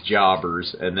 all these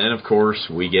jobbers, and then, of course,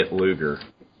 we get Luger.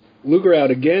 Luger out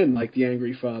again, like the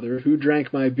angry father. Who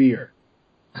drank my beer?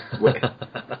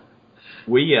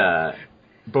 We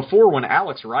before when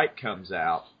Alex Wright comes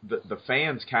out, the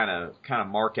fans kind of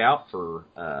mark out for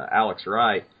Alex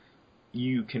Wright.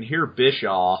 You can hear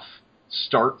Bischoff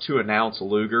start to announce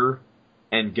Luger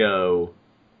and go,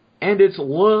 and it's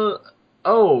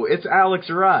it's Alex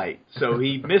Wright. So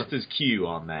he missed his cue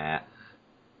on that.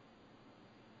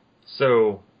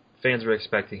 So, fans were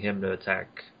expecting him to attack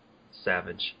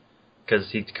Savage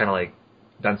because he kind of like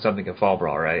done something in Fall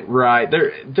Brawl, right? Right.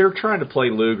 They're trying to play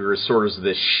Luger as sort of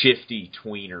this shifty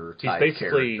tweener He's type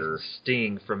basically character.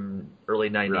 Sting from early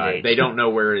 '98. Right. They don't know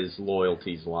where his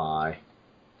loyalties lie.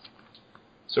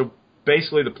 So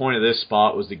basically the point of this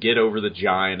spot was to get over the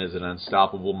Giant as an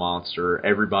unstoppable monster.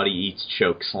 Everybody eats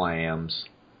choke slams.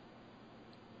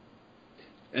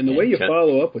 And the way you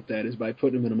follow up with that is by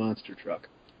putting him in a monster truck.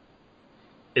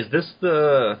 Is this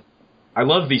the... I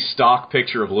love the stock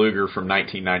picture of Luger from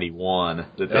 1991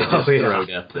 that they just throwed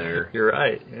up there. You're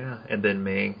right, yeah. And then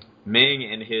Ming. Ming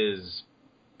in his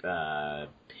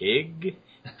pig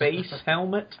face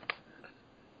helmet.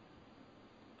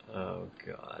 Oh,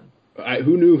 God.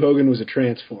 Who knew Hogan was a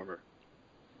transformer?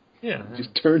 Yeah.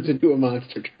 Just turns into a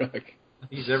monster truck.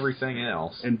 He's everything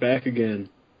else. And back again.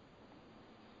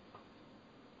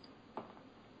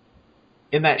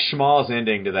 In that schmoz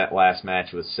ending to that last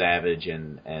match with Savage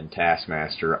and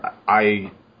Taskmaster, I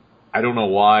don't know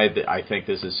why I think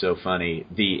this is so funny.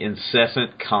 The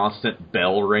incessant, constant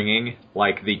bell ringing,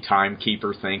 like the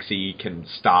timekeeper thinks he can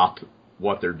stop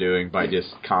what they're doing by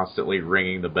just constantly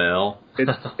ringing the bell.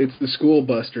 It's the school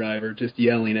bus driver just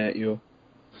yelling at you.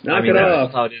 Knock it that's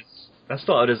off. how it is. That's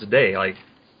still how it is today. Like,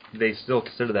 they still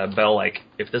consider that bell, like,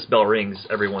 if this bell rings,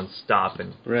 everyone stop,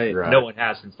 and Right. no one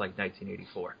has since, like,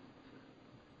 1984.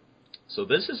 So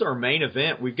this is our main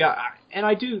event. We've got,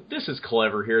 this is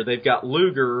clever here. They've got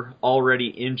Luger already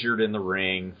injured in the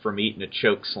ring from eating a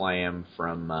choke slam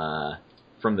from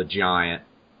the Giant.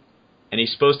 And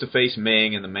he's supposed to face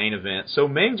Ming in the main event. So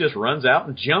Ming just runs out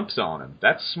and jumps on him.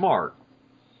 That's smart.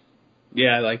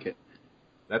 Yeah, I like it.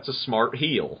 That's a smart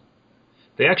heel.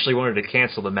 They actually wanted to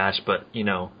cancel the match, but,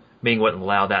 Ming wouldn't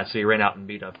allow that, so he ran out and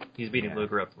he's beating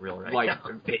Luger up real right Like, now.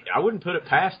 I wouldn't put it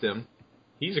past him.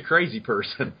 He's a crazy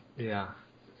person. Yeah.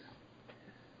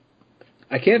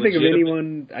 I can't think of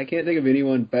Legitimate.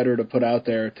 anyone better to put out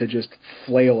there to just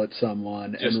flail at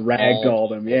someone Just and ragdoll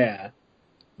them. Yeah.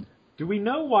 Do we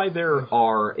know why there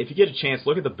are, if you get a chance,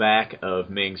 look at the back of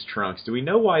Ming's trunks. Do we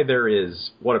know why there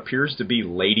is what appears to be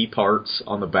lady parts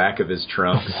on the back of his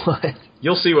trunks? What?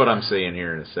 You'll see what I'm seeing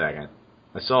here in a second.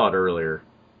 I saw it earlier.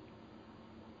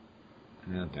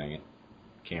 Oh, dang it.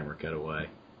 Camera cut away.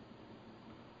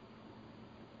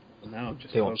 Well, now I'm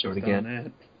just They won't show it focused again. on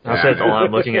that. That's all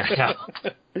I'm looking at now.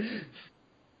 I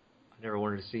never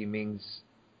wanted to see Ming's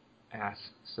ass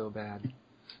so bad.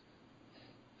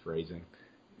 Phrasing.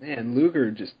 Man,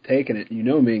 Luger just taking it. You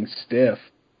know Ming's stiff.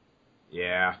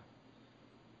 Yeah.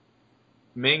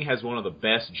 Ming has one of the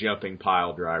best jumping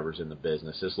pile drivers in the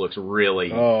business. This looks really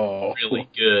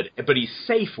good. But he's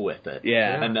safe with it.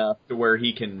 Yeah. Enough to where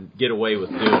he can get away with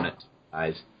doing it,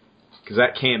 guys. Because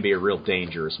that can be a real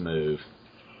dangerous move.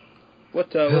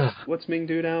 What's Ming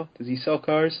do now? Does he sell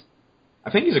cars?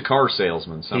 I think he's a car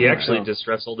salesman somewhere. He actually just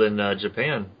wrestled in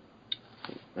Japan.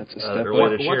 That's a step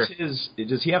earlier this What's year.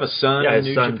 Does he have a son Yeah, in his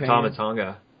New son Japan? Tama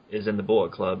Tonga is in the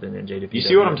Bullet Club and in JWP. You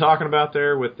see what I'm talking about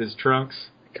there with his trunks?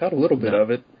 Caught a little bit of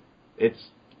it. It's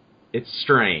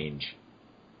strange.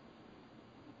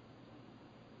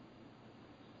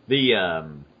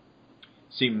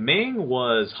 See, Ming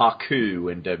was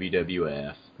Haku in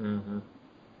WWF. Mm-hmm.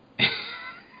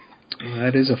 Well,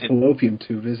 that is a fallopian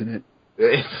tube, isn't it?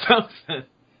 It's something.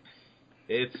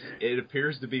 It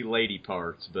appears to be lady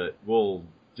parts, but we'll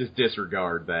just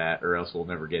disregard that, or else we'll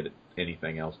never get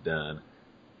anything else done.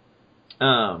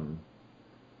 I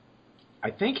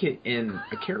think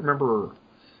I can't remember.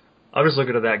 I'm just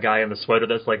looking at that guy in the sweater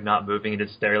that's like not moving and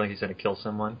just staring like he's going to kill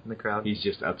someone in the crowd. He's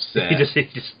just upset.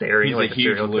 he's just staring. He's like a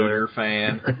huge serial Luger killer.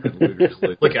 fan. Luger's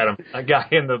Luger. Look at him. A guy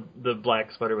in the black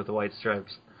sweater with the white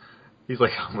stripes. He's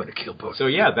like, I'm going to kill both. So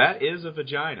yeah, that is a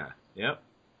vagina. Yep.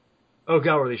 Oh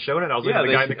God, were they showing it? I was looking at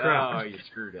the guy in the crowd. Oh, you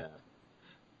screwed up.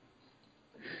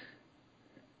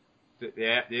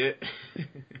 Yeah.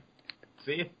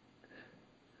 See it?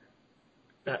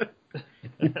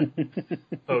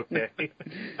 Okay.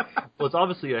 Well, it's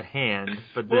obviously a hand,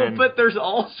 but Well, then but there's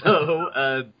also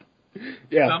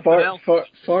something else.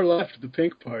 far left, the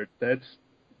pink part. That's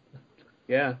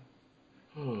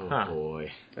Oh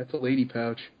boy. that's a lady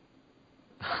pouch.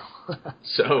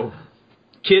 So,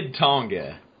 Kid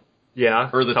Tonga, yeah,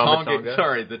 or the Tonga.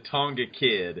 sorry, the Tonga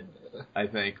Kid, I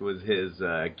think was his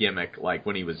gimmick, like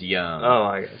when he was young. Oh,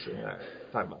 I guess. Yeah. All right.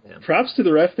 Talk about him. Props to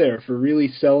the ref there for really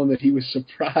selling that he was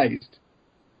surprised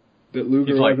that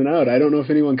Luger He's like- wasn't out. I don't know if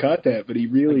anyone caught that, but he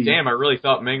really, Like, damn, I really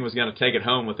thought Ming was going to take it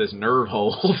home with his nerve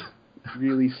hold.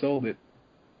 really sold it.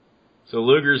 So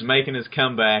Luger's making his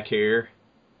comeback here.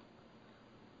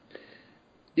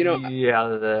 You know, Yeah,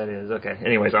 that is okay.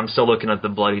 Anyways, I'm still looking at the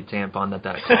bloody tampon that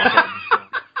cloth had.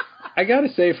 I gotta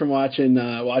say from watching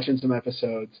some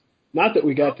episodes, not that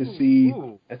we got to see.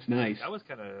 Ooh. That's nice. That was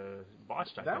kind of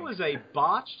botched. I That think. was a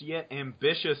botched yet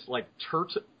ambitious, like,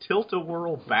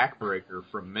 tilt-a-whirl backbreaker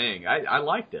from Ming. I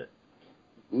liked it.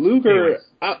 Luger, Anyways.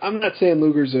 I'm not saying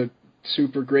Luger's a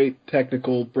super great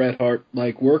technical Bret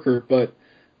Hart-like worker, but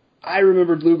I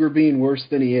remembered Luger being worse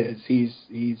than he is.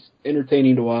 He's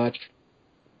entertaining to watch.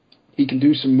 He can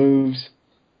do some moves.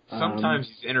 Sometimes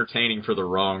he's entertaining for the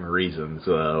wrong reasons,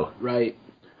 though. Right.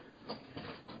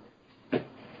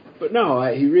 But no,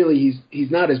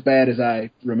 he's not as bad as I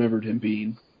remembered him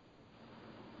being.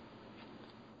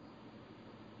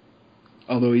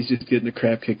 Although he's just getting the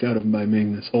crap kicked out of him by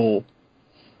Ming this whole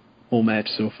match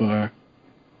so far.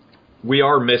 We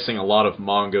are missing a lot of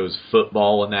Mongo's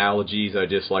football analogies. I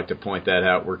just like to point that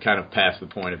out. We're kind of past the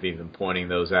point of even pointing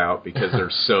those out because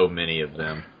there's so many of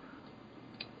them.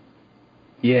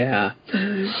 Yeah.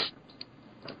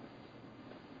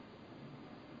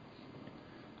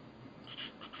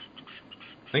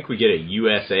 I think we get a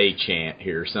USA chant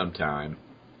here sometime.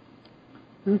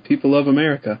 People love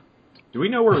America. Do we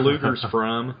know where Luger's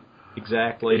from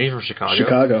exactly? He's from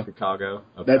Chicago. Chicago.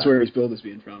 Okay. That's where his build is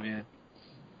being from, yeah.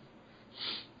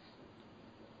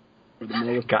 Or the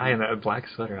Mullet Guy in that black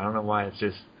sweater. I don't know why. It's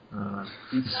just.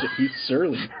 He's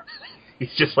surly.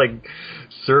 He's just like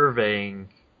surveying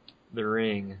the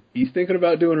ring. He's thinking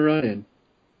about doing a run-in.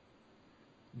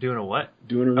 Doing a what?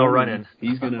 Doing a run-in. Oh, run-in.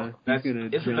 He's gonna.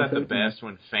 Isn't that the best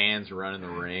when fans run in the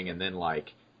ring and then like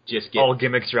just get All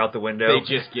gimmicks are out the window. they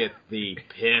just get the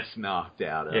piss knocked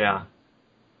out of them. Yeah.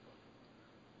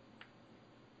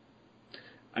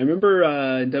 I remember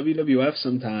in WWF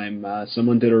sometime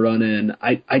someone did a run-in.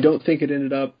 I don't think it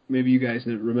ended up. Maybe you guys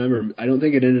remember. I don't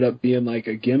think it ended up being like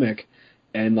a gimmick,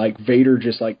 and like Vader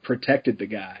just like protected the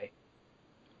guy.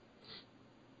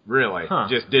 Really? Huh.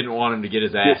 Just didn't want him to get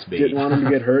his ass beat. Didn't want him to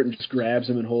get hurt and just grabs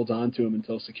him and holds on to him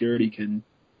until security can.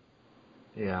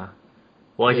 Yeah.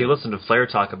 Well, like you listen to Flair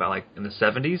talk about, like in the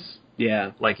 70s,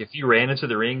 Yeah. like if you ran into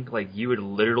the ring, like you would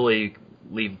literally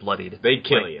leave bloodied. They'd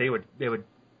kill Like, you. They would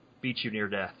beat you near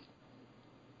death.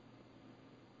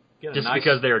 Get a Just nice-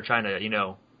 because they were trying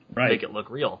to, Right. make it look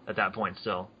real at that point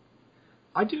still.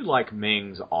 I do like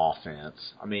Ming's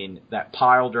offense. I mean, that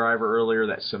pile driver earlier,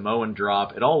 that Samoan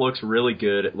drop, it all looks really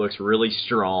good. It looks really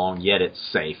strong, yet it's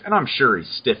safe. And I'm sure he's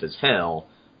stiff as hell,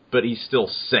 but he's still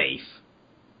safe.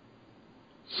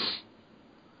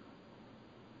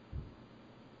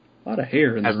 A lot of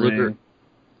hair in the ring.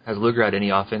 Has Luger had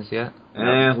any offense yet?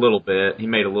 A little bit. He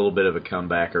made a little bit of a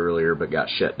comeback earlier, but got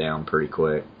shut down pretty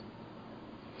quick.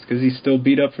 It's because he's still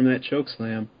beat up from that choke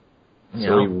slam.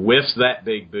 So he whiffs that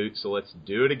big boot, so let's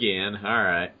do it again. All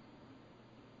right.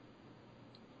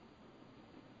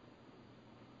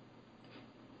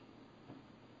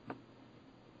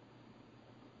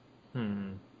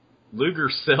 Luger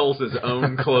sells his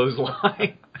own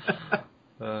clothesline.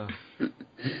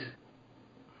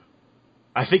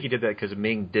 I think he did that because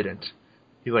Ming didn't.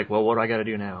 He's like, well, what do I got to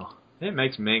do now? It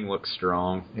makes Ming look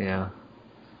strong. Yeah.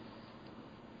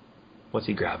 What's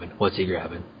he grabbing?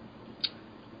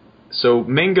 So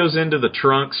Ming goes into the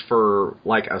trunks for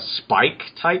like a spike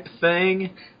type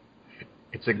thing.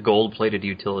 It's a gold-plated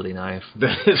utility knife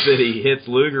that he hits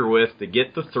Luger with to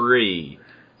get the 3.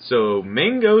 So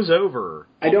Ming goes over,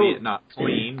 albeit not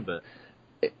clean, but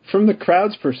from the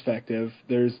crowd's perspective,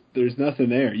 there's nothing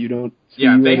there. You don't see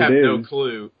they have no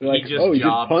clue. They're like, he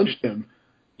just punched him.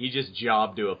 He just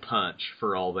jobbed to a punch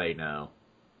for all they know.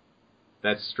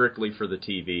 That's strictly for the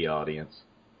TV audience.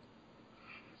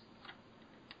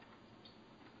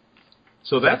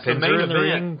 So that's the main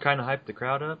event. Kind of hyped the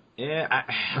crowd up. Yeah,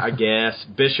 I guess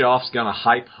Bischoff's gonna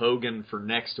hype Hogan for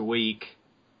next week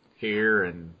here,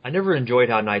 and I never enjoyed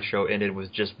how Nitro ended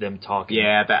with just them talking.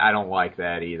 Yeah, I don't like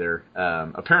that either.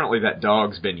 Apparently, that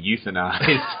dog's been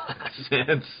euthanized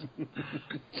since.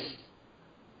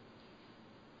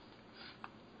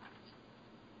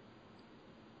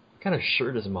 What kind of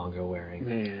shirt is Mongo wearing?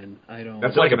 Man, I don't.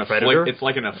 That's like an Predator. It's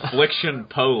like an Affliction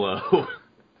polo.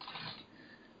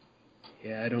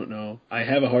 Yeah, I don't know. I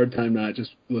have a hard time not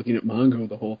just looking at Mongo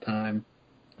the whole time.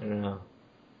 I don't know.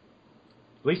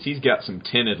 At least he's got some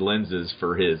tinted lenses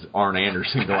for his Arn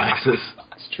Anderson glasses.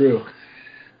 It's true.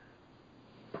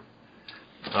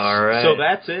 All right. So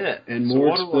that's it. And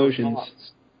more explosions.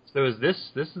 So is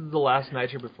this is the last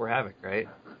Nitro before Havoc, right?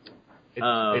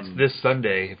 It's this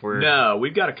Sunday. If we're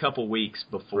we've got a couple weeks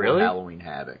before Halloween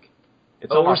Havoc.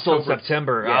 It's we're still in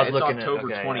September. Yeah, I was looking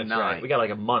October at 29th. Right. We got like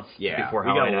a month before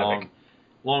Halloween Havoc.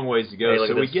 Long ways to go.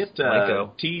 So we get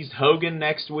teased Hogan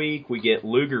next week. We get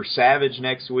Luger Savage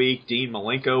next week. Dean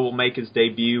Malenko will make his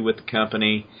debut with the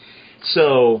company.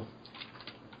 So,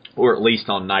 or at least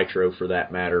on Nitro for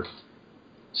that matter.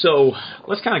 So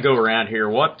let's kind of go around here.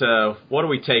 What do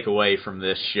we take away from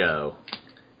this show?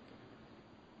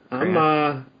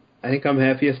 I think I'm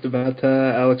happiest about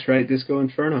Alex Wright Disco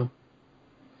Inferno.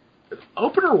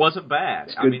 Opener wasn't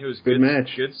bad. It was good match.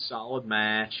 Good, solid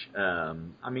match.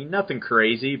 Nothing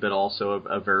crazy, but also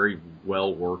a very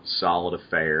well worked, solid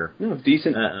affair. No,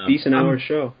 decent hour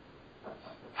show.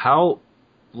 How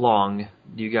long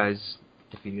do you guys,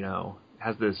 if you know,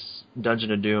 has this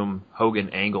Dungeon of Doom Hogan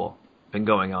angle been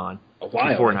going on? A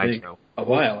while. Before Nitro. A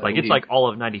while. Like it's like all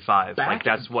of '95. Like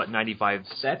that's what '95's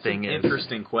thing is. That's an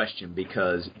interesting question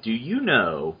because do you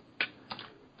know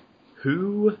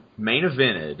who main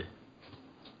evented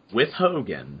with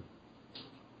Hogan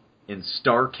in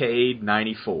Starrcade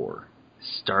 94?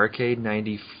 Starrcade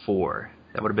 94.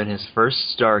 That would have been his first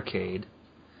Starrcade.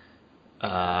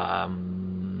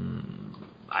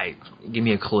 Give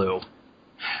me a clue.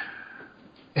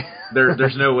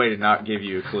 There's no way to not give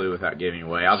you a clue without giving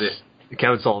away.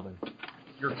 Kevin Sullivan.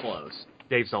 You're close.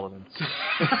 Dave Sullivan.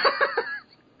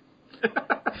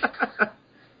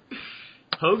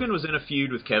 Hogan was in a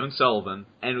feud with Kevin Sullivan,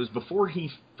 and it was before he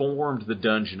formed the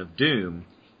Dungeon of Doom.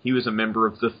 He was a member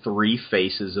of the Three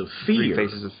Faces of Fear. Three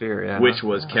Faces of Fear, yeah. Which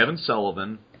was Kevin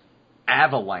Sullivan,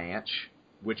 Avalanche,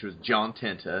 which was John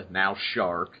Tenta, now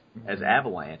Shark, as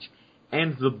Avalanche,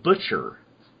 and The Butcher.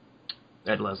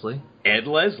 Ed Leslie.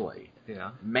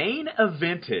 Yeah. Main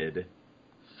evented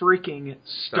freaking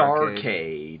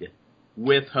Starrcade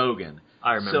with Hogan.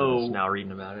 I remember this now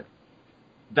reading about it.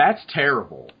 That's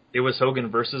terrible. It was Hogan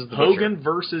versus the Hogan Butcher.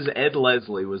 versus Ed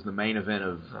Leslie was the main event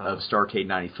of Starrcade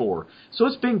 94. So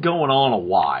it's been going on a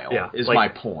while, is my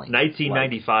point.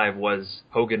 1995 was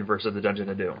Hogan versus the Dungeon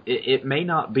of Doom. It may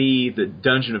not be the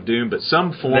Dungeon of Doom, but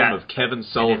some form of Kevin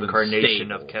Sullivan's incarnation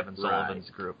stable. of Kevin Sullivan's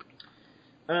group.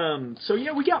 So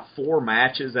we got 4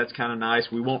 matches. That's kind of nice.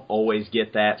 We won't always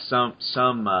get that.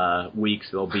 Some weeks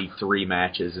there'll be 3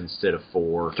 matches instead of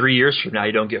 4. 3 years from now,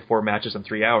 you don't get 4 matches in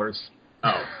 3 hours.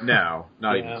 Oh no,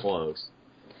 not even close.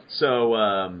 So,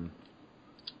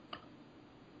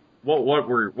 what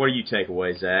do you take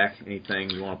away, Zach? Anything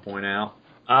you want to point out?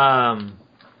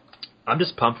 I I'm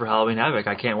just pumped for Halloween Havoc.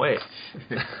 I can't wait.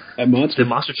 That monster. The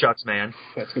monster trucks, man.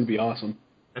 That's going to be awesome.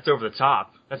 That's over the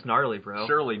top. That's gnarly, bro.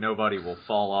 Surely nobody will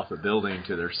fall off a building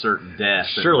to their certain death.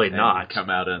 Surely not. And come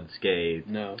out unscathed.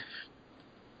 No.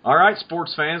 All right,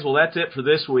 sports fans. Well, that's it for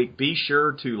this week. Be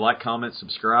sure to like, comment,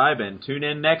 subscribe, and tune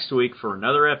in next week for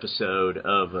another episode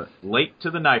of Late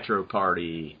to the Nitro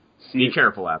Party. Be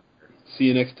careful out there. See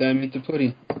you next time. Eat the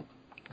pudding.